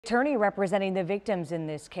attorney representing the victims in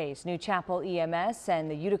this case, New Chapel EMS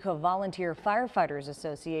and the Utica Volunteer Firefighters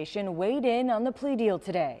Association weighed in on the plea deal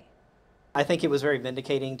today. I think it was very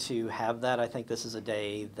vindicating to have that. I think this is a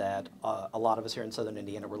day that a lot of us here in Southern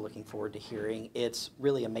Indiana were looking forward to hearing. It's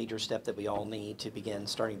really a major step that we all need to begin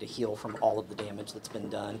starting to heal from all of the damage that's been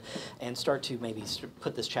done and start to maybe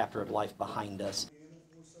put this chapter of life behind us.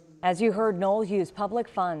 As you heard, Noel used public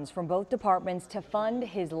funds from both departments to fund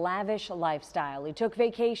his lavish lifestyle. He took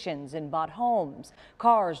vacations and bought homes,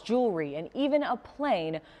 cars, jewelry, and even a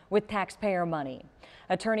plane with taxpayer money.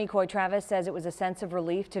 Attorney Coy Travis says it was a sense of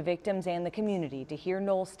relief to victims and the community to hear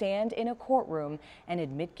Noel stand in a courtroom and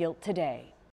admit guilt today.